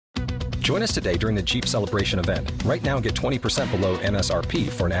Join us today during the Jeep Celebration event. Right now, get 20% below MSRP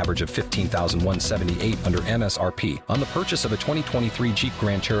for an average of $15,178 under MSRP on the purchase of a 2023 Jeep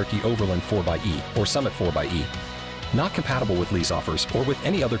Grand Cherokee Overland 4xE or Summit 4xE. Not compatible with lease offers or with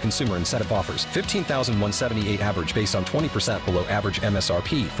any other consumer incentive offers. $15,178 average based on 20% below average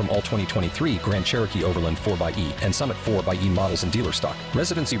MSRP from all 2023 Grand Cherokee Overland 4xE and Summit 4xE models in dealer stock.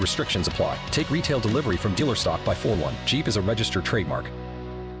 Residency restrictions apply. Take retail delivery from dealer stock by 4/1. Jeep is a registered trademark.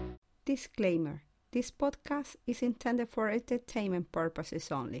 Disclaimer. This podcast is intended for entertainment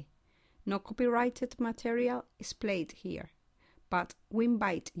purposes only. No copyrighted material is played here, but we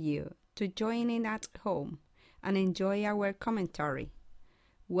invite you to join in at home and enjoy our commentary.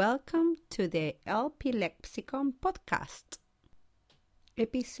 Welcome to the LP Lexicon podcast.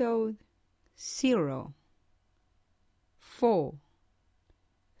 Episode 0, 4,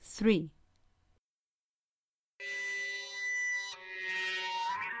 3.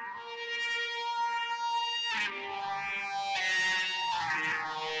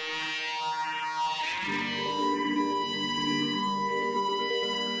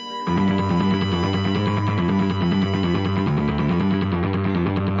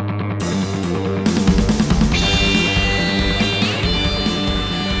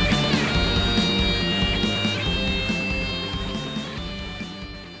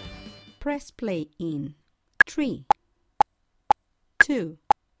 Press play in 3, 2,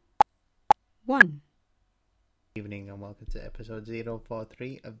 1. Evening and welcome to episode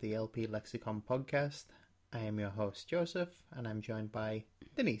 043 of the LP Lexicon podcast. I am your host Joseph and I'm joined by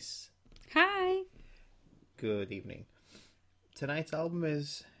Denisse. Hi. Good evening. Tonight's album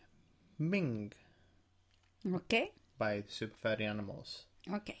is Mwng Okay. by the Super Furry Animals.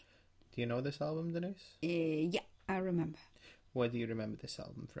 Okay. Do you know this album, Denisse? Yeah, I remember. Where do you remember this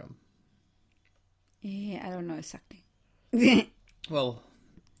album from? I don't know exactly. Well,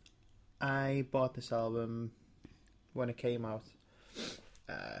 I bought this album when it came out.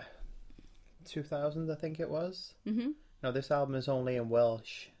 2000, I think it was. Mm-hmm. No, this album is only in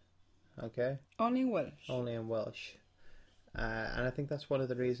Welsh. Okay? Only Welsh. Only in Welsh. And I think that's one of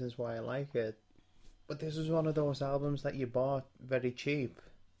the reasons why I like it. But this was one of those albums that you bought very cheap.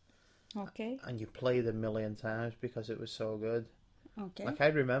 Okay. And you played a million times because it was so good. Okay. Like, I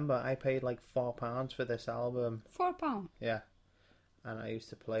remember I paid like £4 for this album. £4. Yeah. And I used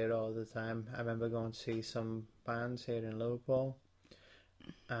to play it all the time. I remember going to see some bands here in Liverpool.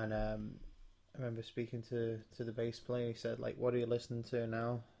 And I remember speaking to the bass player. He said, like, what are you listening to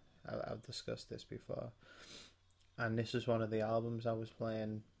now? I've discussed this before. And this was one of the albums I was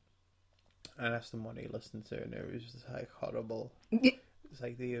playing. I asked him what he listened to, and it was just like horrible. It's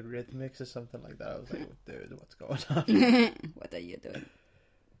like the Eurythmics or something like that. I was like, dude, what's going on? What are you doing?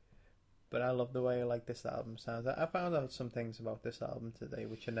 But I love the way like this album sounds. I found out some things about this album today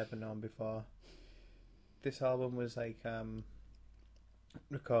which I never known before. This album was like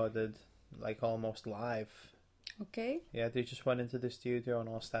recorded like almost live. Okay. Yeah, they just went into the studio and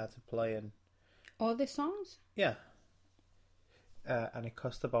all started playing. All the songs? Yeah. And it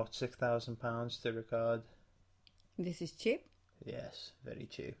cost about £6,000 to record. This is cheap? Yes, very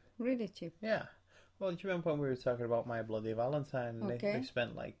cheap. Really cheap? Yeah. Well, do you remember when we were talking about My Bloody Valentine? And Okay. they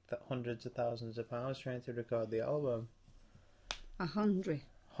spent like hundreds of thousands of pounds trying to record the album. 100.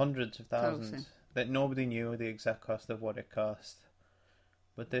 Hundreds of thousands. That nobody knew the exact cost of what it cost.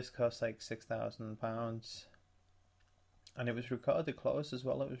 But this cost like £6,000. And it was recorded close as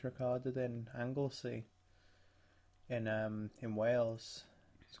well. It was recorded in Anglesey in Wales.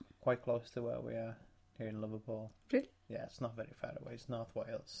 It's quite close to where we are here in Liverpool. Really? Yeah, it's not very far away. It's North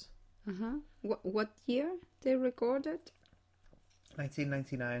Wales. Uh-huh. What year they recorded?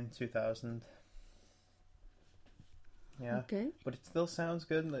 1999, 2000. Yeah. Okay. But it still sounds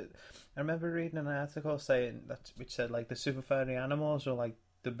good. Like, I remember reading an article saying which said like the Super Furry Animals were like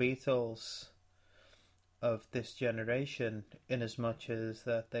the Beatles of this generation, in as much as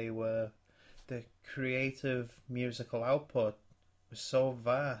that they were the creative musical output was so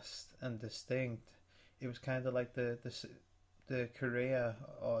vast and distinct. It was kind of like the career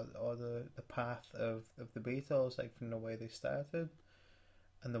or the path of the Beatles, like from the way they started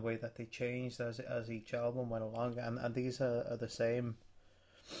and the way that they changed as each album went along, and these are the same.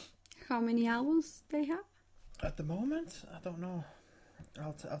 How many albums they have? At the moment, I don't know.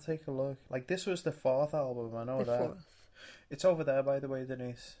 I'll take a look. Like, this was the 4th album, I know The that. 4th. It's over there, by the way,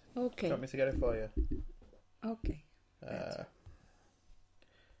 Denisse. Okay. Do you want me to get it for you? Okay.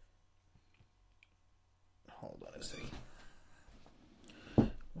 Hold on a second.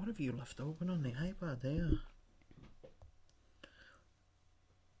 What have you left open on the iPad there?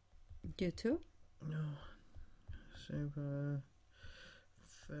 You too? No. Super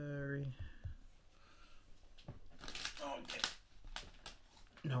Furry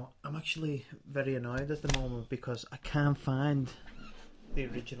actually very annoyed at the moment because I can't find the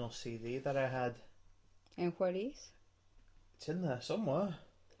original CD that I had. And what is? It's in there somewhere.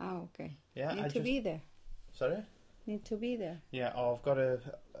 Oh, okay. Yeah, Need to be there. Sorry? Need to be there. Yeah, I've got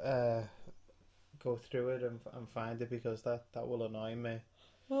to go through it and find it because that will annoy me.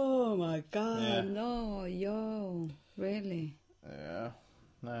 Oh my God! Yeah. No, yo, really? Yeah,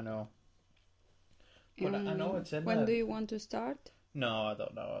 I know. But I know it's in there. When do you want to start? No, I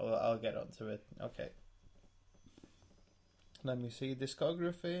don't know. I'll get onto it. Okay. Let me see.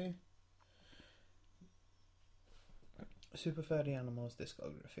 Discography. Super Furry Animals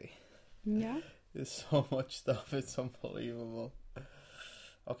discography. Yeah. There's so much stuff. It's unbelievable.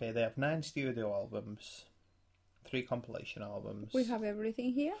 Okay, they have 9 studio albums, 3 compilation albums. We have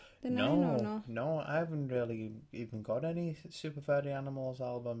everything here? The 9 or no? No, I haven't really even got any Super Furry Animals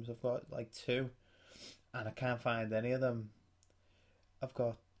albums. I've got like 2, and I can't find any of them. I've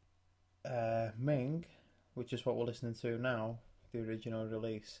got Mwng, which is what we're listening to now, the original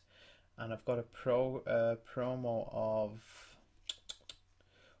release, and I've got a promo of,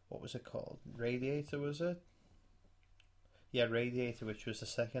 what was it called? Radiator, was it? Yeah, Radiator, which was the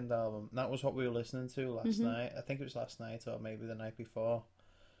second album. That was what we were listening to last night. I think it was last night or maybe the night before.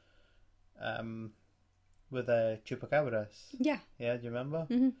 With Chupacabras. Yeah. Yeah, do you remember?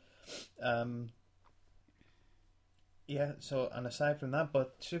 Yeah, so, and aside from that,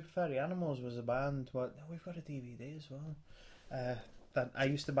 but Super Furry Animals was a band, we've got a DVD as well, that I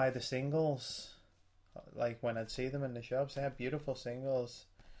used to buy the singles, like when I'd see them in the shops. They had beautiful singles,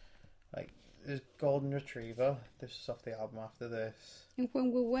 like there's Golden Retriever, this is off the album after this. And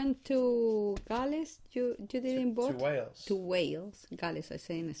when we went to Gales, you didn't buy? To Wales. To Wales. Gales, I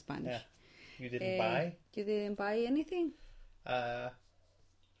say in Spanish. Yeah. You didn't buy? You didn't buy anything?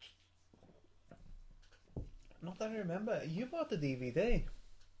 Not that I remember. You bought the DVD.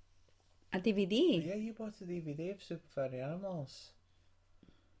 A DVD? Yeah, you bought the DVD of Super Furry Animals.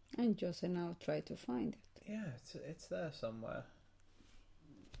 And just now try to find it. Yeah, it's there somewhere.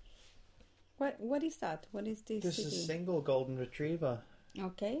 What is that? What is this? This CD? is a single Golden Retriever.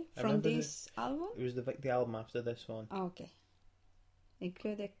 Okay, from this album? It was the album after this one. Okay.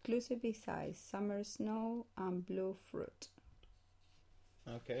 Include exclusive B-sides, Summer Snow and Blue Fruit.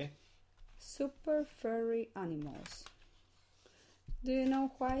 Okay. Super Furry Animals. Do you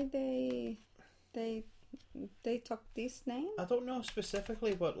know why they took this name? I don't know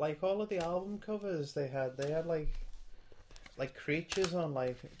specifically, but like all of the album covers they had like creatures on,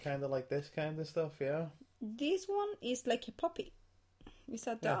 like kind of like this kind of stuff. Yeah. This one is like a puppy. It's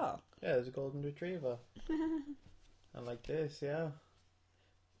a dog. Yeah, it's a Golden Retriever. And like this, yeah.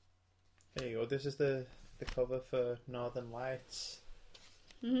 There you go. This is the cover for Northern Lights.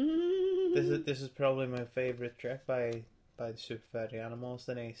 This is probably my favourite track by the Super Furry Animals,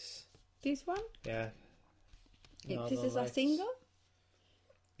 Denisse. This one? Yeah. This is Lights. A single?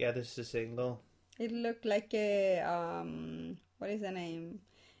 Yeah, this is a single. It looked like a what is the name?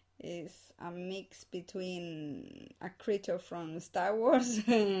 It's a mix between a creature from Star Wars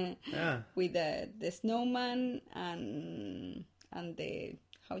yeah. with the snowman and the,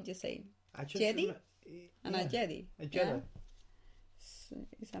 how do you say, Jedi? And a Jedi. A Jedi. Yeah.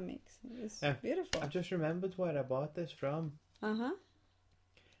 It's a mix. It's beautiful. I just remembered where I bought this from. I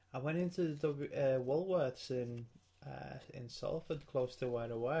went into the Woolworths in Salford, close to where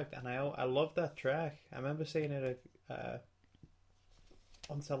I work, and I loved that track. I remember seeing it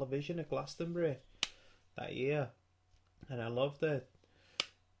on television at Glastonbury that year, and I loved it.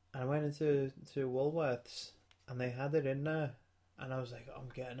 And I went into Woolworths, and they had it in there, and I was like, I'm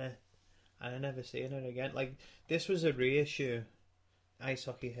getting it, and I never seen it again. Like, this was a reissue. Ice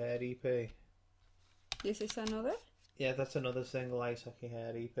Hockey Hair EP. This is another? Yeah, that's another single, Ice Hockey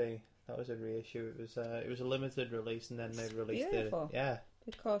Hair EP. That was a reissue. It was a limited release, and then they released beautiful. It. Yeah.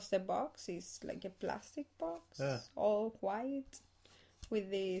 Because the box is like a plastic box, yeah. all white, with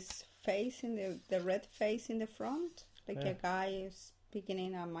this face in the red face in the front, like a guy is speaking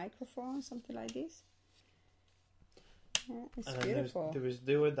in a microphone, something like this. Yeah, it's and beautiful. There was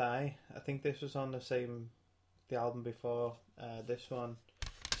Do or Die. I think this was on the album before this one,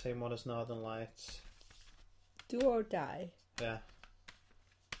 same one as Northern Lights. Do or Die. Yeah.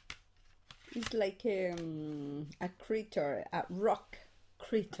 It's like a creature, a rock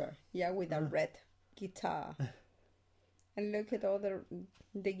creature, yeah, with a red guitar. And look at all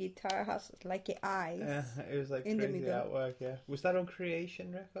the guitar has like eyes. Yeah, it was like in crazy the middle. artwork. Yeah, was that on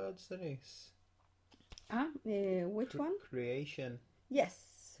Creation Records, Denisse? Which one? Creation.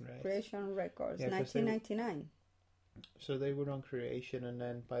 Yes, right. Creation Records, 1999. So they were on Creation, and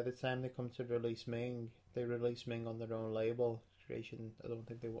then by the time they come to release Mwng, they released Mwng on their own label, Creation, I don't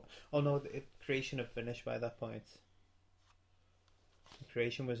think they were. Oh no, Creation had finished by that point.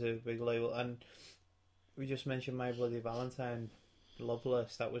 Creation was a big label, and we just mentioned My Bloody Valentine,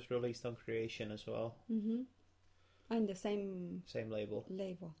 Loveless, that was released on Creation as well. And the same label.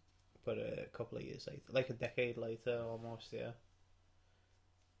 But a couple of years later, like a decade later almost, yeah.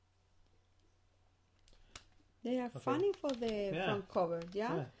 They are funny for the front cover,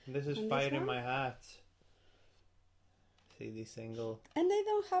 yeah? This is Fire in My Heart. See the single. And they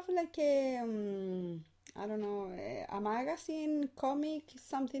don't have like a, I don't know, a magazine, comic,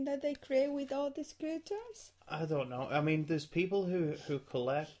 something that they create with all these creators? I don't know. I mean, there's people who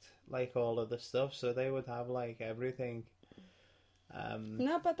collect like all of the stuff, so they would have like everything.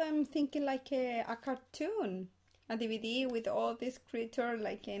 No, but I'm thinking like a cartoon, a DVD with all this creature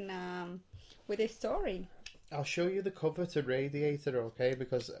like in with a story. I'll show you the cover to Radiator, okay?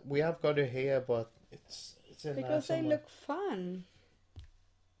 Because we have got it here, but it's in because there they look fun.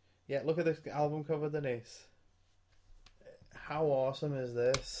 Yeah, look at this album cover, Denisse. How awesome is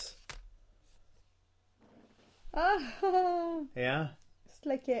this? Yeah. It's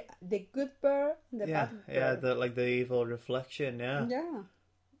like the good bird, the bad bird. Yeah, the evil reflection, yeah. Yeah.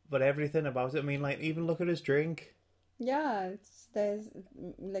 But everything about it, I mean, like, even look at his drink. Yeah, there's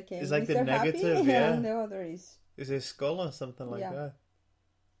like a it's like Mr. the negative, Happy, yeah. and the other is his skull or something like that.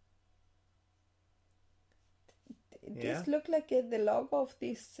 This look like the logo of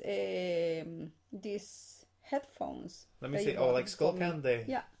this these headphones. Let me see. Oh, like skull candy.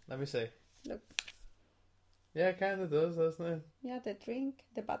 Yeah. Let me see. Look. Yeah, it kind of does, doesn't it? Yeah, the drink,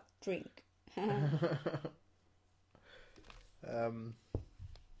 the bad drink.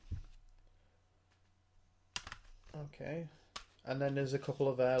 Okay, and then there's a couple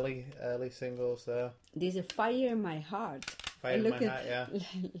of early singles there. There's a Fire in My Heart. Fire in My Heart, yeah.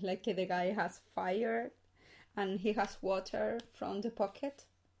 Like the guy has fire, and he has water from the pocket.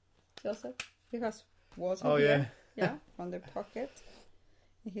 Joseph, he has water. Oh here. Yeah, from the pocket.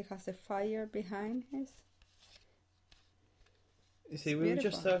 And he has a fire behind his. You see, we were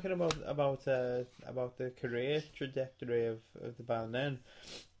just talking about the career trajectory of the band then.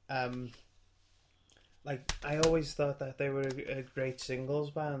 Like, I always thought that they were a great singles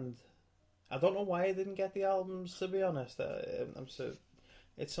band. I don't know why I didn't get the albums, to be honest.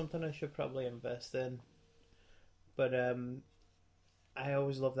 It's something I should probably invest in. But I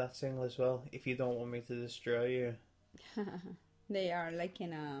always love that single as well. If You Don't Want Me to Destroy You. They are like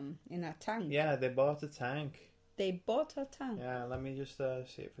in a tank. Yeah, they bought a tank. They bought a tank. Yeah, let me just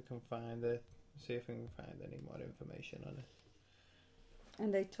see if we can find it. See if we can find any more information on it.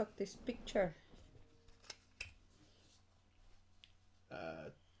 And they took this picture.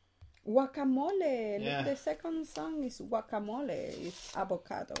 Guacamole. Yeah. Look, the second song is guacamole. It's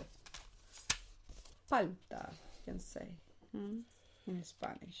avocado. Palta, you can say in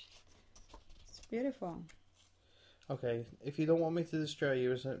Spanish. It's beautiful. Okay, If You Don't Want Me to Destroy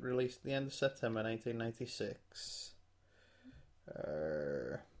You was released at the end of September 1996.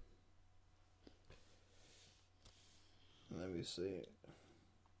 Let me see.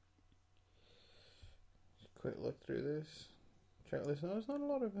 Quick look through this. Checklist. No, there's not a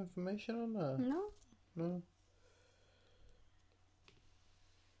lot of information on there. No.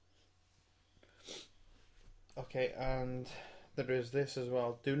 Okay, and there is this as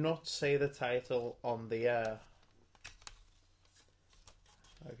well. Do not say the title on the air.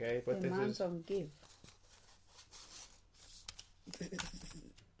 Okay, but this is... Don't give.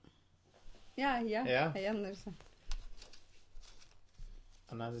 Yeah, I understand.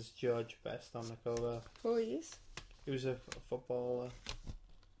 And that is George Best on the cover. Who is? He was a footballer.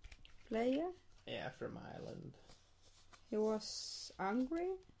 Player? Yeah, from Ireland. He was angry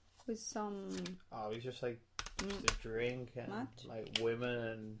with some... Oh, he's just like just a drink and like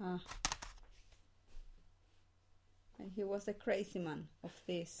women and... And he was the crazy man of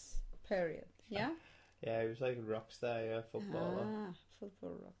this period, yeah? Yeah, he was like a rock star, yeah, footballer.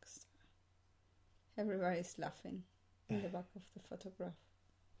 Football rock star. Everybody's laughing in the back of the photograph.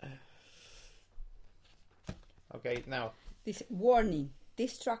 Okay, now... This warning.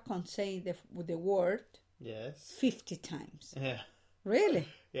 This track contains the word... Yes. 50 times. Yeah. Really?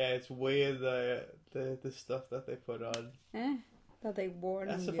 Yeah, it's weird the stuff that they put on. That they warn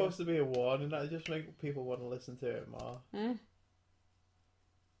you. That's supposed to be a warning. That just make people want to listen to it more.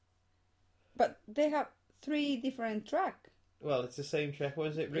 But they have 3 different tracks. Well, it's the same track.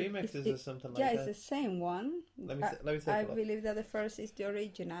 Was it remixes or something like that? Yeah, it's the same one. Let me take a look. I believe that the first is the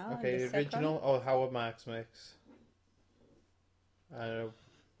original. Okay, and the original. Oh, Howard Marks mix. I know.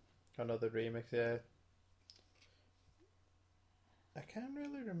 Another remix, yeah. I can't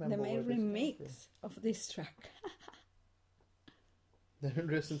really remember. They made remix of this track.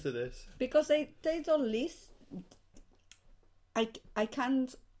 Listen to this. Because they don't listen. I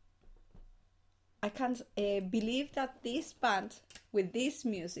can't believe that this band with this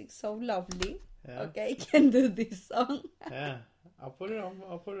music so lovely, okay, can do this song. Yeah, I'll put it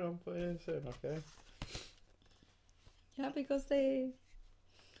on for you soon, okay? Yeah, because I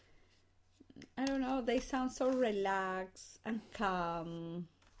don't know, they sound so relaxed and calm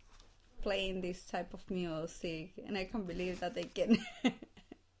playing this type of music, and I can't believe that they can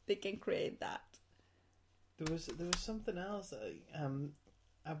they can create that. There was something else.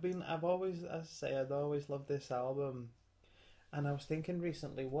 I've always, as I say, I'd always loved this album, and I was thinking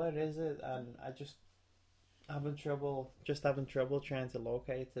recently, where is it? And I just having trouble trying to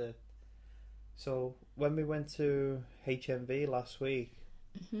locate it. So when we went to HMV last week,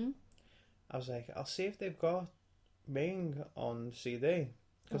 I was like, I'll see if they've got Mwng on CD,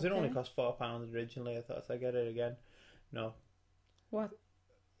 because it only cost £4 originally. I thought I'd get it again. No. What?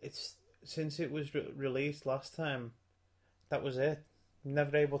 It's since it was released last time. That was it.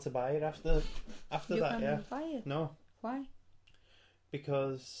 Never able to buy it after you that. You can't buy it. No. Why?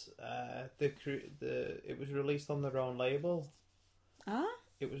 Because it was released on their own label. Ah.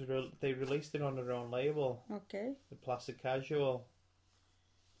 It was they released it on their own label. Okay. The Plastic Casual.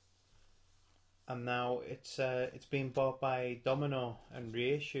 And now it's been bought by Domino and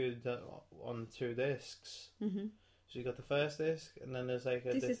reissued on 2 discs. Mm-hmm. So you got the first disc, and then there's like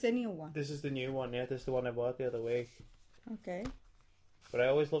this is the new one. This is the new one. Yeah, this is the one I bought the other week. Okay. But I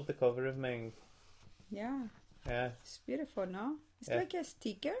always loved the cover of Mwng. Yeah. Yeah. It's beautiful, no? It's like a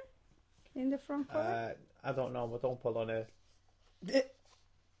sticker in the front cover. I don't know, but don't pull on it. Do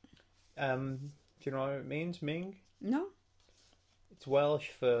you know what it means, Mwng? No. It's Welsh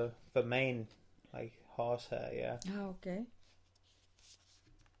for mane, like horsehair, yeah. Oh, okay.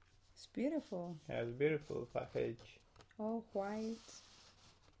 It's beautiful. Yeah, it's a beautiful package. All white.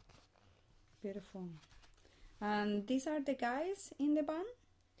 Beautiful. And these are the guys in the band?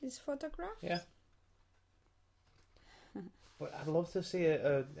 This photograph? Yeah. But I'd love to see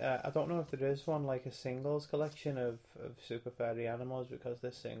I don't know if there is one, like a singles collection of Super Furry Animals, because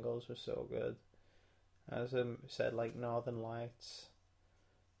their singles were so good. As I said, like Northern Lights.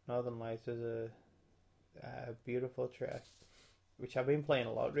 Northern Lights is a beautiful track, which I've been playing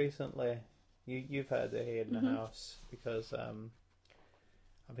a lot recently. You've heard it here in the house, because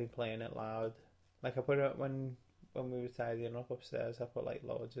I've been playing it loud. Like I put it when we were tidying up upstairs, I put like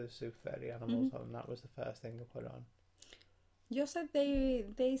loads of Super Furry Animals on, and that was the first thing I put on. You said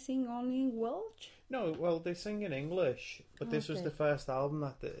they sing only in Welsh? No, well, they sing in English, but this was the first album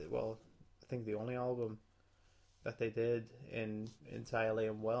I think the only album that they did entirely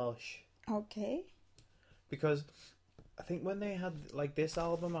in Welsh. Okay. Because I think when they had like this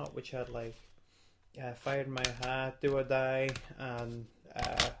album out, which had like Fire in My Heart, Do or Die, and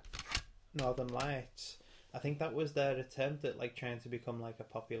Northern Lights, I think that was their attempt at like trying to become like a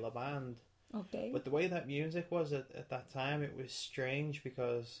popular band. Okay. But the way that music was at that time, it was strange,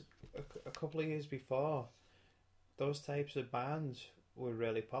 because a couple of years before, those types of bands were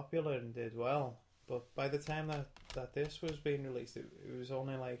really popular and did well. But by the time that this was being released, it was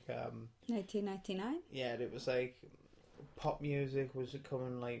only like 1999. Yeah, it was like pop music was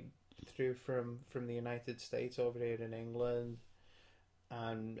coming like through from the United States over here in England,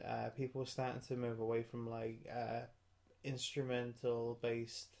 and people were starting to move away from like instrumental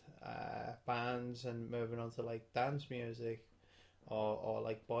based bands and moving on to like dance music or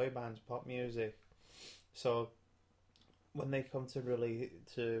like boy bands, pop music. So when they come to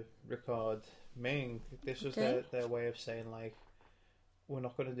record Mwng, this was their way of saying like, we're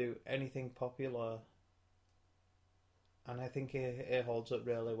not going to do anything popular. And I think it holds up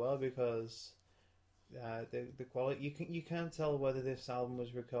really well, because the quality, you can't tell whether this album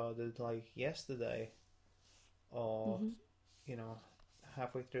was recorded like yesterday or you know,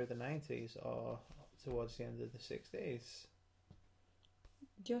 halfway through the 90s or towards the end of the 60s.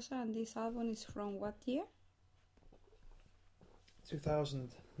 Josa, and this album is from what year?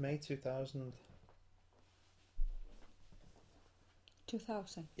 2000, May 2000.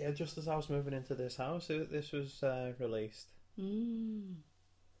 2000. Yeah, just as I was moving into this house, this was released.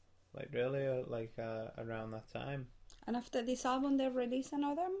 Like really, around that time. And after this album, they released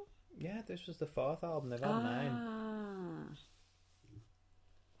another? Yeah, this was the 4th album. They've had 9.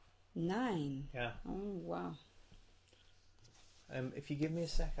 9? Yeah. Oh, wow. If you give me a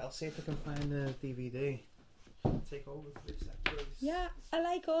sec, I'll see if I can find the DVD. Take over for a sec, please. Yeah, I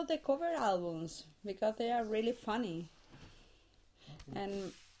like all the cover albums, because they are really funny.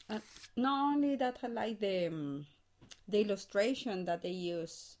 And not only that, I like the illustration that they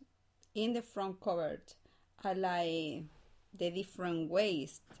use in the front cover. I like different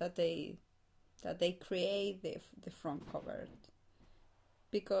ways that they create the front cover.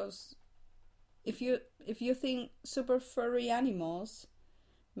 Because if you think Super Furry Animals,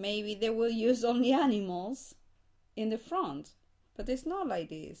 maybe they will use only animals in the front, but it's not like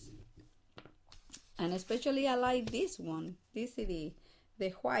this. And especially I like this one, this CD, the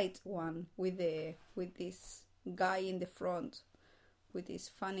white one with this guy in the front with his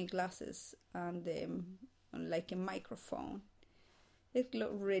funny glasses and like a microphone. It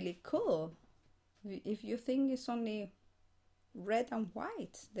looks really cool. If you think it's only red and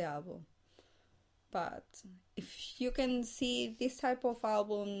white, the album. But if you can see this type of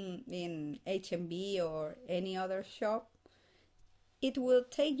album in H&B or any other shop, it will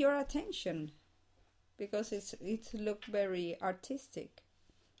take your attention because it looks very artistic.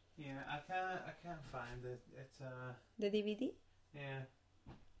 Yeah, I can't find it. It's the DVD? Yeah.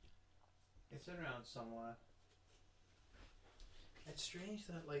 It's around somewhere. It's strange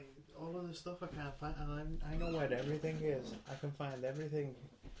that like all of the stuff I can't find, and I know where everything is. I can find everything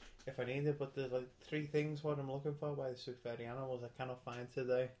if I need it, but there's like 3 things what I'm looking for by the Super Furry Animals I cannot find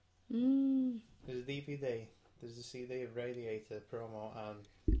today. There's a DVD, there's a CD of Radiator promo,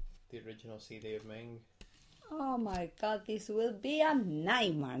 and the original CD of Mwng. Oh my god, this will be a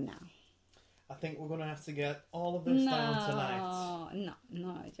nightmare now. I think we're gonna have to get all of this down tonight.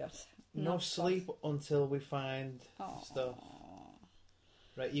 No, just no sleep until we find stuff.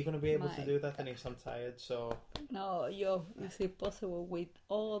 Right, you're going to be able to do that, Denisse? I'm tired, so... No, it's impossible with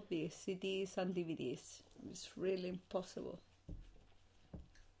all these CDs and DVDs. It's really impossible.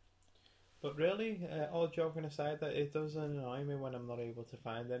 But really, all joking aside, that it does annoy me when I'm not able to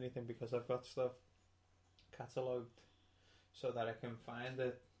find anything because I've got stuff catalogued so that I can find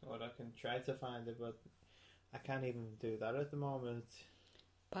it, or I can try to find it, but I can't even do that at the moment.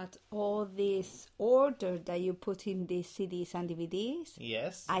 But all this order that you put in these CDs and DVDs,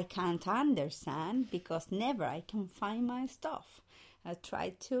 yes, I can't understand because never I can find my stuff. I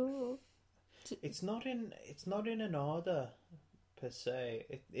try to. It's not in an order per se.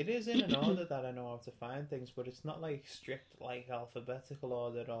 It is in an order that I know how to find things, but it's not like strict like alphabetical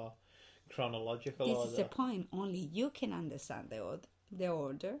order or chronological order. This is the point. Only you can understand the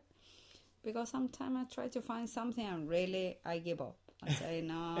order, because sometimes I try to find something and really I give up. I say,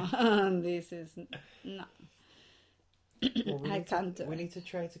 no, this is... No. Well, I can't do it. We need to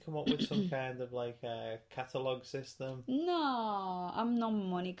try to come up with some kind of like catalogue system. No, I'm not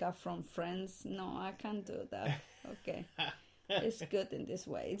Monica from Friends. No, I can't do that. Okay. It's good in this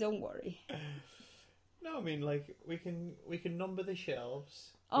way. Don't worry. No, I mean, like, we can number the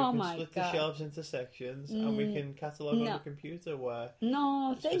shelves. Oh we my can split God. the shelves into sections, and we can catalogue on the computer where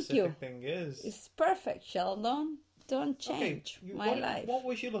no, the thank specific you. thing is. It's perfect, Sheldon. Don't change my life. What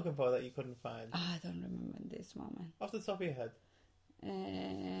was you looking for that you couldn't find? I don't remember this moment. Off the top of your head.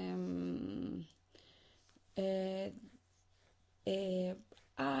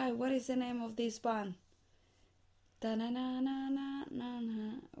 What is the name of this band? What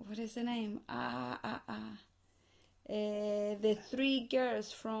is the name? The 3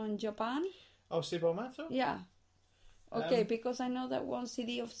 girls from Japan. Oh, Cibomato? Yeah. Okay, because I know that one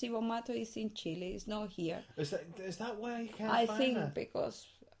CD of Cibomato is in Chile. It's not here. Is that why you can't I find think it? because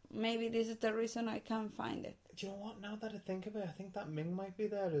maybe this is the reason I can't find it. Do you know what? Now that I think of it, I think that Mwng might be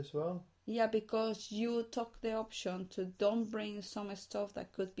there as well. Yeah, because you took the option to don't bring some stuff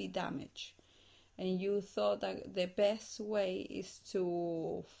that could be damaged. And you thought that the best way is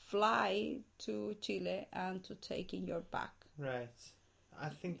to fly to Chile and to take in your bag. Right. I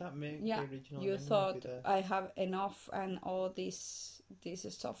think that Mwng, yeah, the original you Mwng thought might be there. I have enough and all this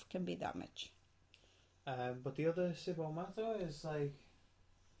stuff can be damaged. But the other Cibomato is like...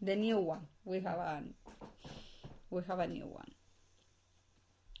 The new one. We have a new one.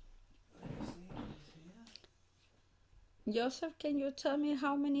 Joseph, can you tell me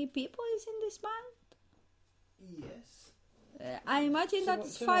how many people is in this band? Yes. I imagine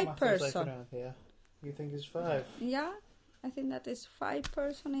that's 5 persons. Like around here. You think it's 5? Yeah, I think that is 5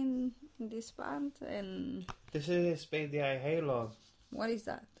 persons in this band. And this is Spade the Eye Halo. What is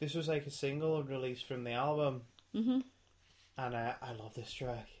that? This was like a single released from the album. Mm-hmm. And I love this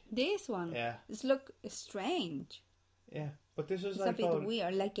track. This one? Yeah. This look strange. Yeah. But this was it's like a bit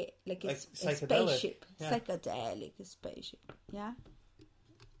weird, like a spaceship. Yeah. Psychedelic spaceship. Yeah?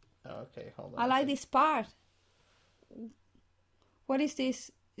 Oh, okay, hold on. I like this part. What is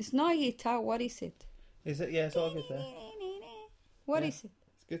this? It's not a guitar. What is it? Is it? Yeah, it's all guitar. What is it?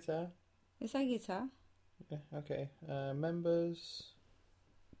 It's guitar. It's a guitar. Yeah, okay. Members.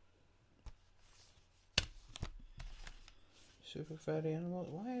 Super Furry Animals.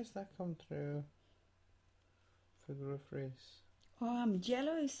 Why has that come through? for Gruffries. Oh, I'm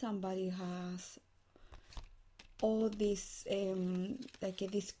jealous somebody has all these like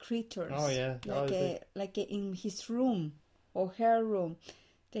these critters. Oh yeah. Like in his room or her room.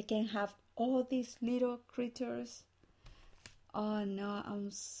 They can have all these little critters. Oh no, I'm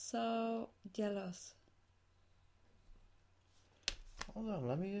so jealous. Hold on,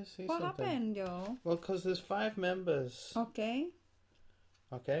 let me just see What something. happened, Joe? Well, because there's 5 members. Okay.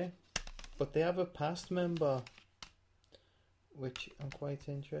 Okay. But they have a past member, which I'm quite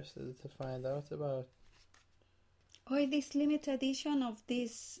interested to find out about. Oh, this limited edition of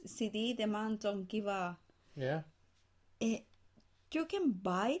this CD, The Man Don't Give a... Yeah. You can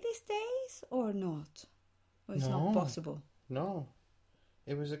buy these days or not? Or it's No. not possible? No.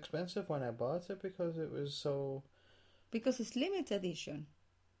 It was expensive when I bought it because it was so... Because it's limited edition.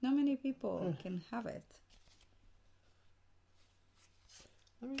 Not many people can have it.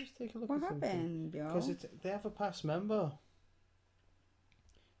 Let me just take a look What at something. happened, Joe? Because they have a past member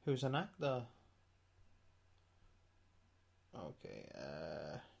who's an actor. Okay,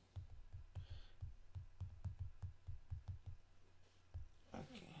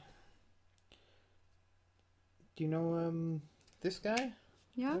 okay. Do you know this guy?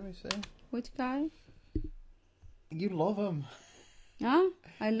 Yeah? Let me see. Which guy? You love him. Huh?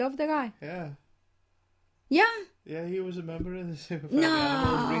 I love the guy. Yeah. Yeah? Yeah, he was a member of the Super Furry No!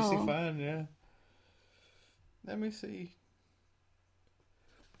 Animals. Reese fan, yeah. Let me see.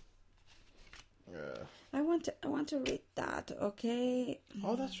 I want to read that, okay?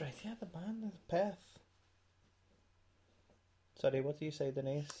 Oh, that's right. Yeah, the band is Peth. Sorry, what do you say,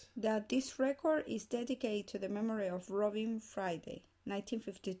 Denise? That this record is dedicated to the memory of Robin Friday,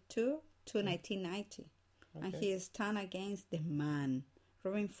 1952 to 1990. Okay. And he stand against the man.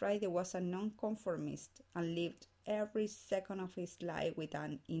 Robin Friday was a nonconformist and lived every second of his life with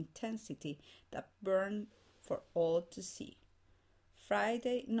an intensity that burned for all to see.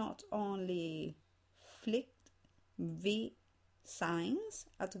 Friday not only flicked V signs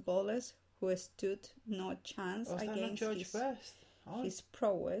at goalers who stood no chance against his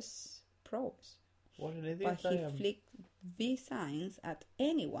prowess. What an idiot But I he am. flicked V signs at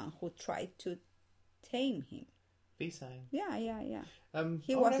anyone who tried to tame him. B-sign. Yeah.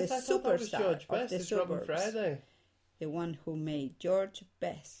 He oh, was right, a I thought that was superstar George of Best. the It's Robin suburbs. Friday. The one who made George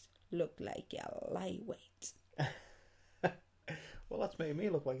Best look like a lightweight. Well, that's made me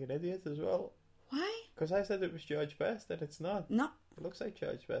look like an idiot as well. Why? Because I said it was George Best and it's not. No. It looks like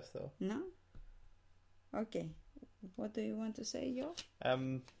George Best though. No? Okay. What do you want to say, Joe?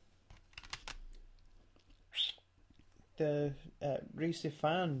 The Reese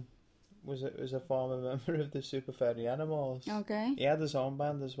fan was a former member of the Super Furry Animals. Okay. He had his own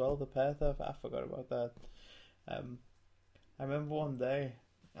band as well, the Perth. I forgot about that. I remember one day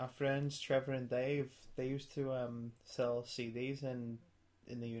our friends Trevor and Dave, they used to sell CDs in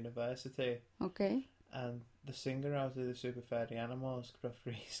the university. Okay. And the singer out of the Super Furry Animals, Gruff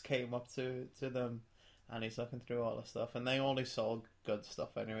Reese, came up to them and he's looking through all the stuff, and they only sold good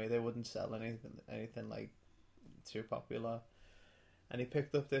stuff anyway. They wouldn't sell anything like too popular. And he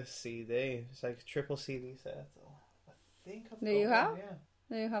picked up this CD. It's like a triple CD set. Oh, I think I've Do you got have? one, yeah.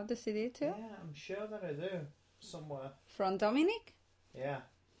 Do you have the CD too? Yeah, I'm sure that I do. Somewhere. From Dominic? Yeah.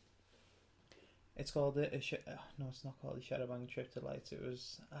 It's called no, it's not called the Shadowbang Trip to Lights. It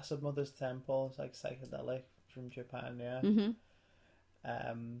was Acid Mother's Temple. It's like psychedelic from Japan, yeah. Mm-hmm.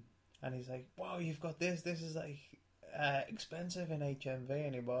 And he's like, "Wow, you've got this. This is like expensive in HMV,"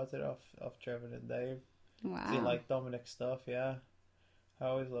 and he bought it off Trevor and Dave. Wow. Do you like Dominic stuff? Yeah. I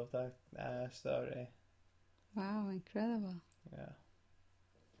always love that story. Wow, incredible. Yeah.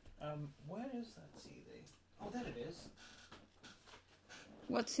 Where is that CD? Oh, there it is.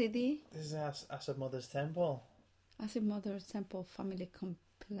 What CD? This is Acid Mother's Temple. Acid Mother's Temple Family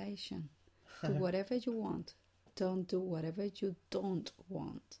Compilation. Do whatever you want. Don't do whatever you don't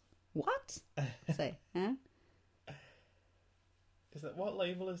want. What? Say, huh? Is that what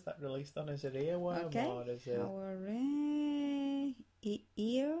label is that released on? Is it Earworm or is it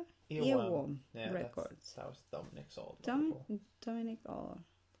Earworm yeah, Records? That was Dominic's old label. Dominic All.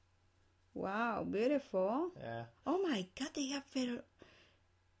 Wow, beautiful. Yeah. Oh my God, they have 3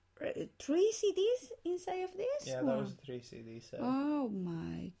 CDs inside of this? Yeah, that was a 3 CD set. Oh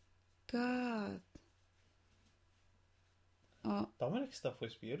my God. Oh, Dominic's stuff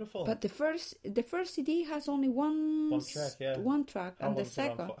was beautiful. but the first CD has only one track, yeah. one track, and the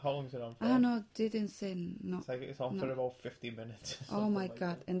second. How long is it on for? I don't know, didn't say no. It's like it's on for about 50 minutes. Oh my like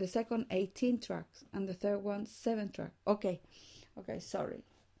God! that. And the second 18 tracks, and the third one 7 tracks. Okay, sorry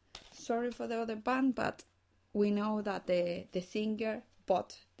for the other band, but we know that the singer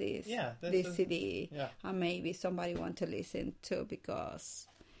bought this this CD, yeah. and maybe somebody want to listen to because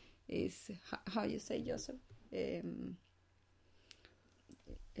it's how you say, Joseph.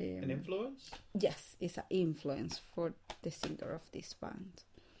 An influence? Yes, it's an influence for the singer of this band.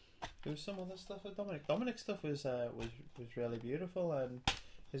 There was some other stuff with Dominic. Dominic's stuff was really beautiful, and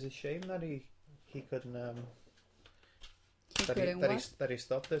it's a shame that he couldn't that he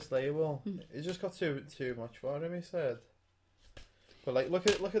stopped this label. It just got too much for him, he said. But like, look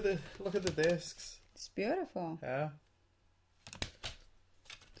at the discs. It's beautiful. Yeah.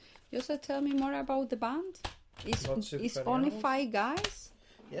 Just tell me more about the band. It's only Animals? 5 guys.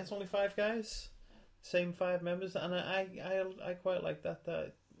 Yeah, it's only 5 guys, same 5 members, and I quite like that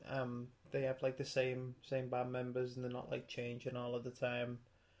they have like the same band members, and they're not like changing all of the time.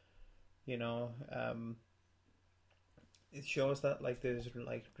 You know, it shows that like there's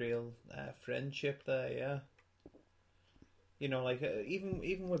like real friendship there. Yeah. You know, like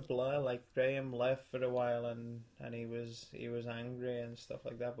even with Blair, like Graham left for a while, and he was angry and stuff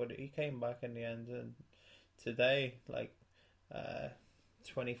like that, but he came back in the end, and today, like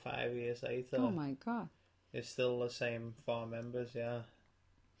 25 years later, oh my God, it's still the same 4 members. Yeah.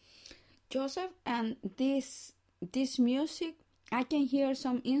 Joseph, and this music, I can hear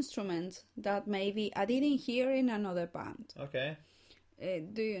some instruments that maybe I didn't hear in another band. Okay.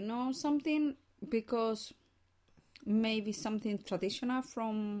 Do you know something? Because maybe something traditional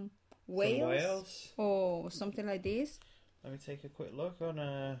from Wales or something like this. Let me take a quick look on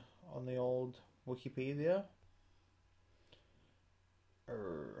the old Wikipedia.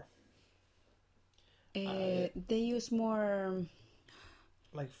 They use more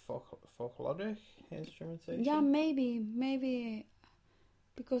like folkloric instrumentation. Yeah, maybe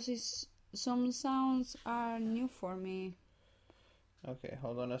because some sounds are new for me. Okay,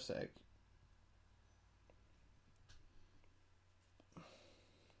 hold on a sec.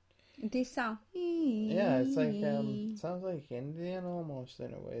 This sound. Yeah, it's like sounds like Indian almost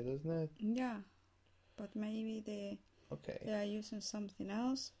in a way, doesn't it? Yeah, but maybe they are using something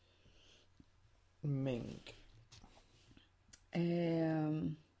else. Mwng.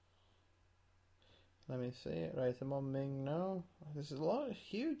 Let me see it. Right, I'm on Mwng now. There's a lot of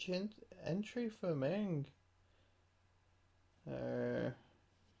huge entry for Mwng.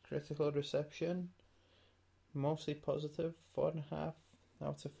 Critical reception, mostly positive, 4.5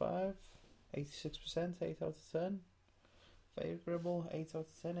 out of 5, 86%, 8 out of 10. Favourable, 8 out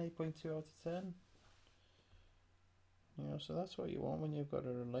of 10, 8.2 out of 10. You know, so that's what you want when you've got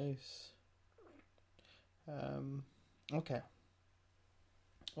a release. Okay.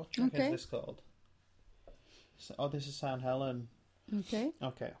 What track is this called? Oh, this is St. Helen. Okay.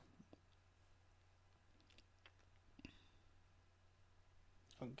 Okay.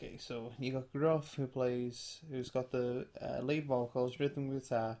 Okay, so you got Gruff who's got the lead vocals, rhythm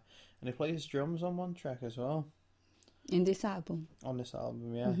guitar, and he plays drums on one track as well. In this album? On this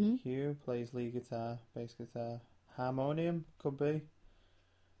album, yeah. Mm-hmm. Hugh plays lead guitar, bass guitar, harmonium, could be.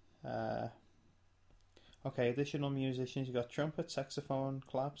 Okay, additional musicians, you got trumpet, saxophone,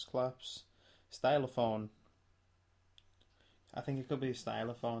 claps, stylophone. I think it could be a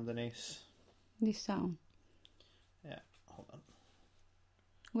stylophone, Denisse. This sound. Yeah, hold on.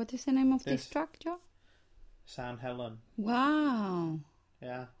 What is the name of this track, Joe? St. Helen. Wow.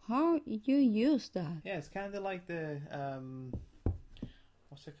 Yeah. How you use that? Yeah, it's kind of like the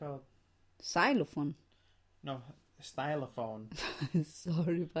what's it called? Xylophone. No, stylophone.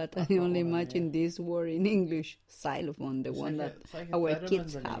 Sorry, but I only imagine this word in English. Xylophone, the one that our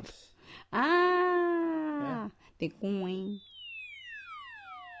kids have. Ah, the coin.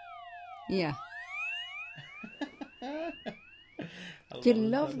 Yeah. You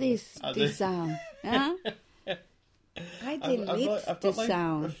love this sound, huh? I delete the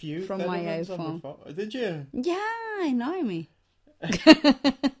sound from my iPhone. Did you? Yeah, annoy me.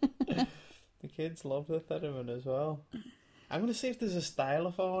 The kids love the theremin as well. I'm going to see if there's a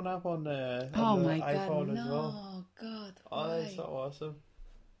stylophone app on the iPhone as well. Oh, God. Oh, that's so awesome.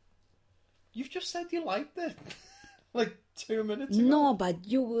 You've just said you liked it. Like 2 minutes ago. No, but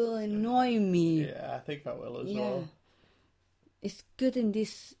you will annoy me. Yeah, I think I will as well. It's good in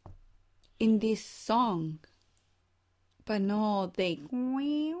this song. But no, they.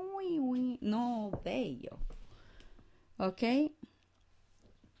 No, they. Okay?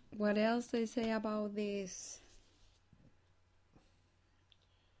 What else they say about this?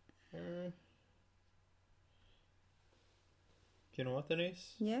 Do you know what,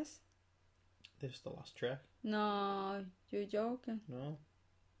 Denisse? Yes? This is the last track. No, you're joking. No.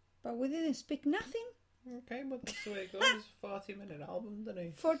 But we didn't speak nothing. Okay, but that's the way it goes. It's a 40-minute album,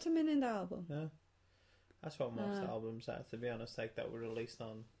 Denisse. 40-minute album. Yeah. That's what most albums are, to be honest, like that were released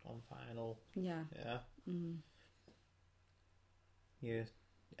on vinyl. Yeah. Yeah. Mm. You're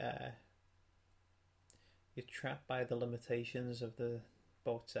trapped by the limitations of the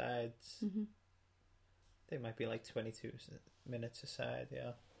both sides. Mm-hmm. They might be like 22 minutes a side,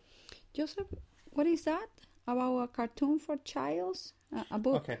 yeah. Joseph, what is that? About a cartoon for childs? A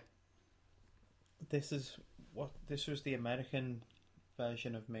book? Okay. This was the American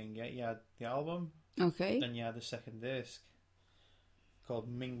version of Mwng. Yeah, you had the album, Okay. then you had the second disc called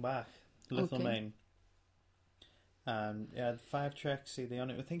Mwng Back, Little Mwng. And you had 5 tracks CD on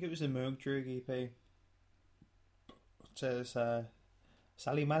it. I think it was a Moog Drug EP. It says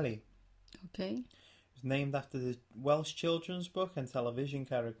Sally Mally. Okay. It was named after the Welsh children's book and television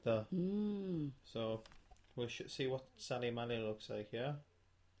character. So we'll see what Sally Mally looks like, yeah?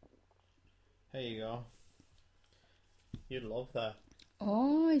 There you go. You'd love that.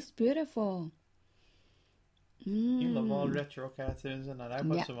 Oh, it's beautiful. You love all retro cartoons and that. I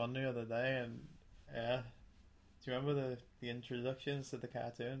put some on the other day and yeah. Do you remember the introductions to the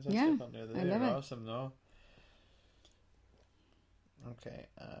cartoons and stuff on the other day? I love it. Awesome, no? Okay.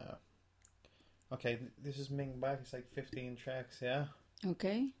 Okay, this is Mwng Back. It's like 15 tracks, yeah?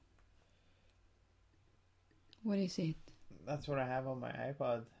 Okay. What is it? That's what I have on my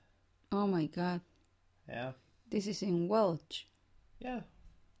iPod. Oh my God. Yeah. This is in Welsh. Yeah.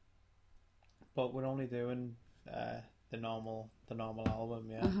 But we're only doing the normal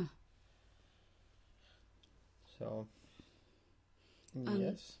album, yeah. Uh-huh. So,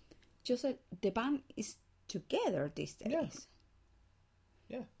 yes. Just the band is together these days.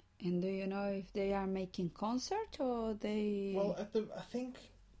 Yeah. And do you know if they are making concert or they... Well, I think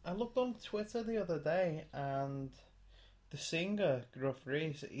I looked on Twitter the other day and the singer, Gruff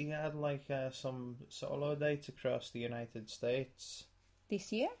Rhys, he had like some solo dates across the United States.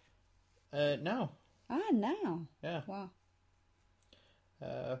 This year? Now. Ah, now. Yeah. Wow.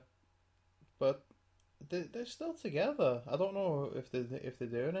 But they're still together. I don't know if they're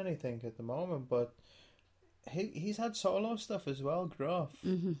doing anything at the moment, but he's had solo stuff as well, Gruff,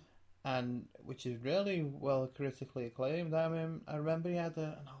 and which is really well critically acclaimed. I mean, I remember he had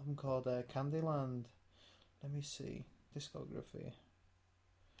an album called Candyland. Let me see discography,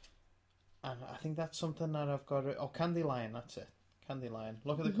 and I think that's something that I've got. Oh, Candyline, that's it. Candyline.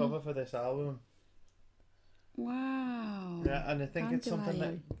 Look at the cover for this album. Wow. Yeah, and I think it's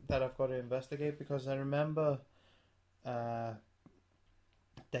something that I've got to investigate because I remember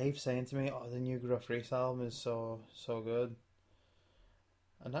Dave saying to me, "Oh, the new Gruff Rhys album is so good,"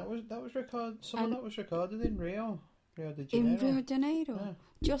 and that was recorded. That was recorded in Rio de Janeiro. In Rio de Janeiro.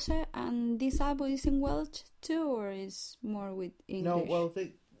 Yeah. Jose, and this album is in Welsh too, or is more with English? No, well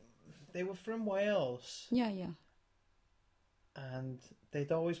they were from Wales. Yeah. And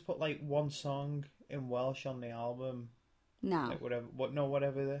they'd always put like one song in Welsh on the album. No. Like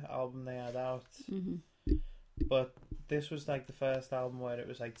whatever the album they had out. Mm-hmm. But this was like the first album where it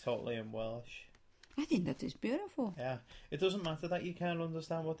was like totally in Welsh. I think that is beautiful. Yeah. It doesn't matter that you can't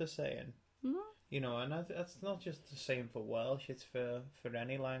understand what they're saying. No. You know, and that's not just the same for Welsh, it's for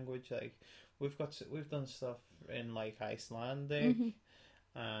any language. Like we've done stuff in like Icelandic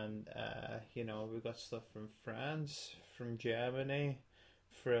and you know, we've got stuff from France, from Germany,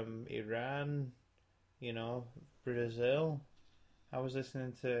 from Iran, you know, Brazil. I was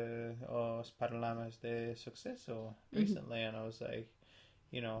listening to Os Paralamas de Sucesso recently and I was like,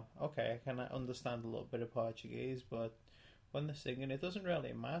 you know, okay, I can understand a little bit of Portuguese, but when they're singing, it doesn't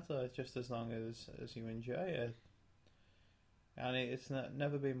really matter, just as long as you enjoy it. And it's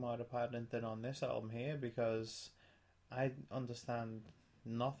never been more apparent than on this album here, because I understand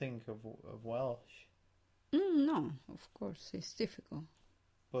nothing of Welsh. No, of course, it's difficult.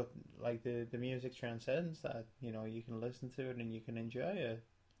 But like the music transcends that, you know, you can listen to it and you can enjoy it.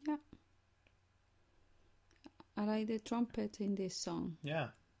 Yeah. I like the trumpet in this song.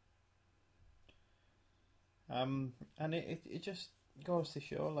 Yeah. And it just goes to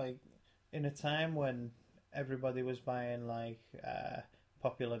show, like, in a time when everybody was buying, like,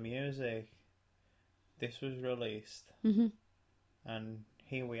 popular music, this was released. And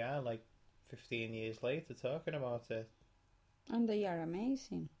here we are, like, 15 years later, talking about it. And they are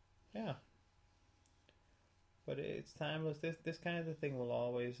amazing. Yeah. But it's timeless. This kind of thing will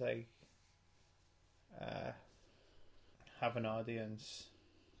always, like, have an audience.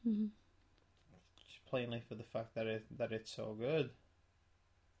 Plainly for the fact that it's so good.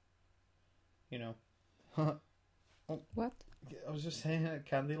 You know. What? I was just saying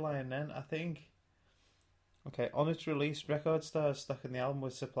Candyline then, I think. Okay, on its release, record stars stocking the album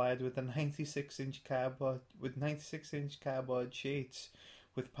was supplied with a 96-inch cardboard sheets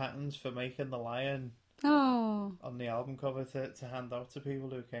with patterns for making the lion. Oh. on the album cover to hand out to people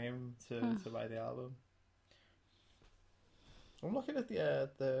who came to buy the album. I'm looking at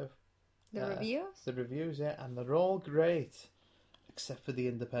the reviews? The reviews, yeah, and they're all great, except for The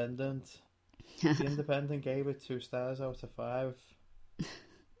Independent. The Independent gave it 2 stars out of 5.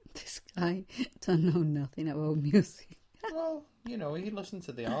 This guy don't know nothing about music. Well, you know, he listened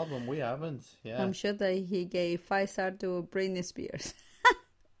to the album. We haven't. Yeah, I'm sure that he gave 5 stars to Britney Spears.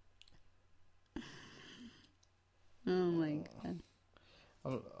 Oh my god!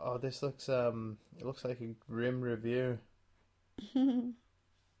 Oh, this looks it looks like a grim review.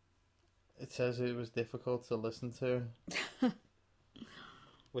 It says it was difficult to listen to,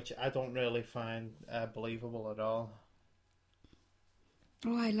 which I don't really find believable at all.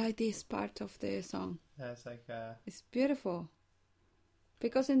 Oh, I like this part of the song. Yeah, it's like it's beautiful,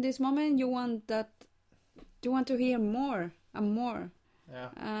 because in this moment you want to hear more and more. Yeah,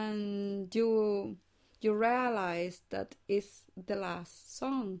 and you realize that it's the last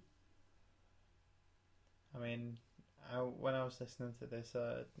song. I mean, when I was listening to this,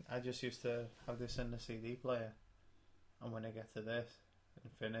 I just used to have this in the CD player, and when I get to this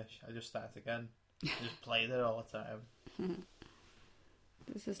and finish, I just start again. I just played it all the time.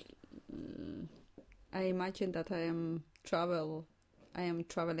 This is. I imagine that I am traveling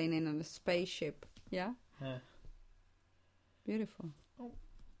in a spaceship. Yeah. Yeah. Beautiful. Oh.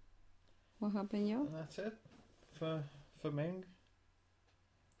 What happened, yo? And that's it for Mwng.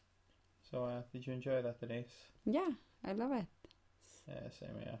 So, did you enjoy that, Denisse? Yeah, I love it. Yeah,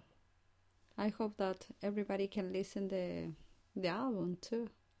 same here. I hope that everybody can listen the album too.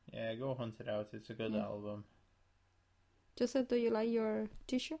 Yeah, go hunt it out. It's a good album. Joseph, do you like your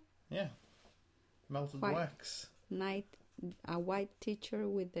t-shirt? Yeah. Melted wax. A white t-shirt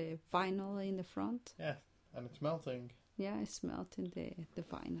with the vinyl in the front. Yeah, and it's melting. Yeah, it's melting the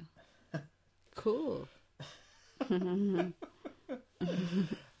vinyl. Cool.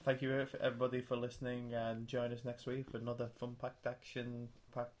 Thank you everybody for listening, and join us next week for another fun-packed,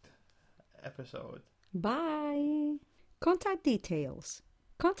 action-packed episode. Bye. Contact details.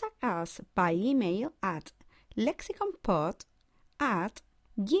 Contact us by email at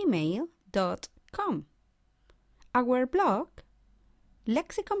lexiconpod@gmail.com. Our blog,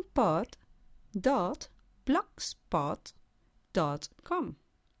 lexiconpod.blogspot.com.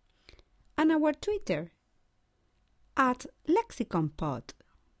 And our Twitter, @lexiconpod.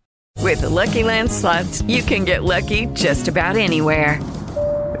 With the Lucky Land Slots, you can get lucky just about anywhere.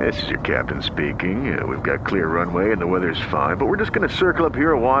 This is your captain speaking. We've got clear runway and the weather's fine, but we're just going to circle up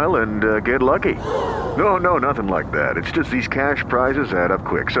here a while and get lucky. No, nothing like that. It's just these cash prizes add up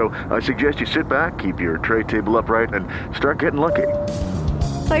quick. So I suggest you sit back, keep your tray table upright, and start getting lucky.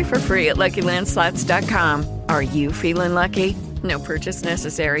 Play for free at LuckyLandSlots.com. Are you feeling lucky? No purchase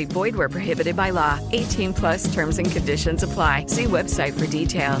necessary. Void where prohibited by law. 18+ terms and conditions apply. See website for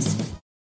details.